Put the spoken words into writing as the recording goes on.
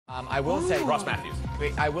I will say, Ross Matthews.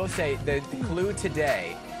 I will say the clue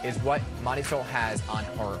today is what Marysol has on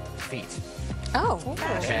her feet. Oh,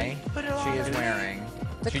 Okay, Put it on she is her wearing.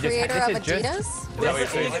 the she creator just, of Adidas?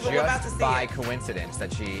 This is We're about to just see by it. coincidence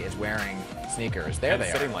that she is wearing sneakers. There And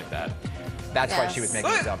they sitting are. like that. That's why Yes. she was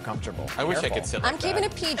making herself comfortable. I wish I Careful. could sit like I'm keeping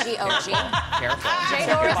that. it PG, OG. Careful. Jay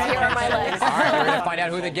Norris here on my legs. All right, we're gonna find out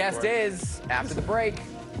who the guest is after the break.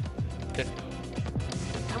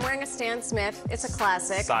 I'm wearing a Stan Smith. It's a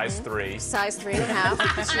classic. Size 3. Size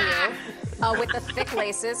 3.5 to you, with the thick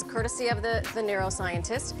laces, courtesy of the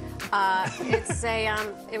neuroscientist.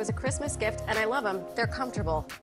 It was a Christmas gift, and I love them. They're comfortable.